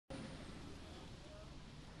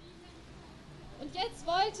Und jetzt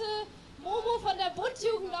wollte Momo von der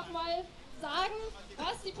Bundjugend nochmal sagen,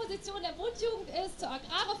 was die Position der Bundjugend ist zur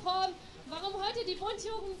Agrarreform, warum heute die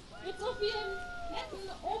Bundjugend mit so vielen netten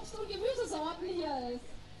Obst- und Gemüsesorten hier ist.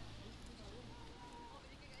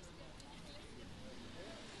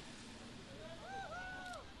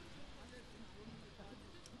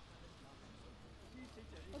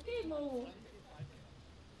 Okay, Momo.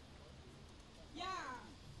 Ja,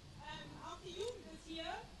 auch die Jugend ist hier,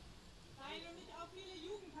 weil nämlich auch viele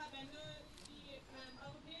Jugendverbände die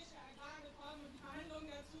europäische Agrarreform und die Verhandlungen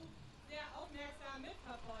dazu sehr aufmerksam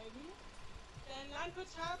mitverfolgen. Denn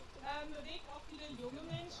Landwirtschaft bewegt auch viele junge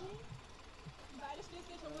Menschen, weil es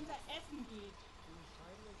schließlich um unser Essen geht.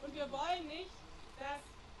 Und wir wollen nicht, dass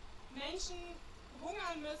Menschen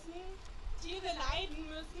hungern müssen, Tiere leiden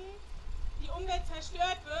müssen, die Umwelt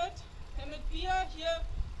zerstört wird, damit wir hier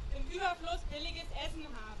im Überfluss billiges Essen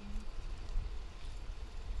haben.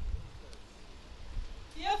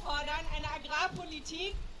 Wir fordern eine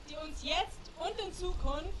Agrarpolitik, die uns jetzt und in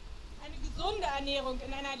Zukunft eine gesunde Ernährung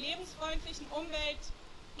in einer lebensfreundlichen Umwelt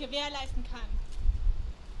gewährleisten kann.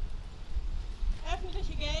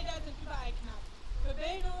 Öffentliche Gelder sind überall knapp. Für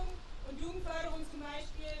Bildung und Jugendförderung zum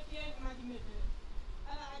Beispiel fehlen immer die Mittel.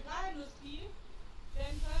 Bei der Agrarindustrie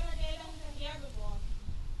werden Fördergelder hinterhergeworfen.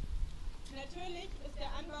 Natürlich ist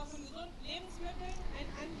der Anbau von gesunden Lebensmitteln ein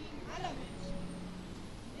Anliegen aller Menschen.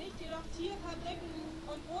 Nicht jedoch Tierfabriken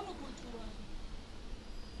und Monokulturen.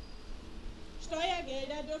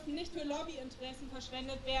 Steuergelder dürfen nicht für Lobbyinteressen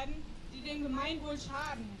verschwendet werden, die dem Gemeinwohl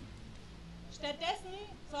schaden. Stattdessen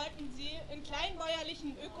sollten sie in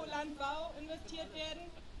kleinbäuerlichen Ökolandbau investiert werden,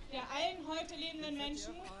 der allen heute lebenden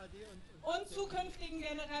Menschen und zukünftigen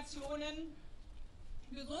Generationen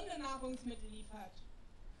gesunde Nahrungsmittel liefert.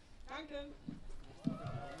 Danke.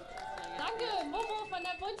 Danke, Momo von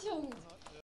der Bundjugend.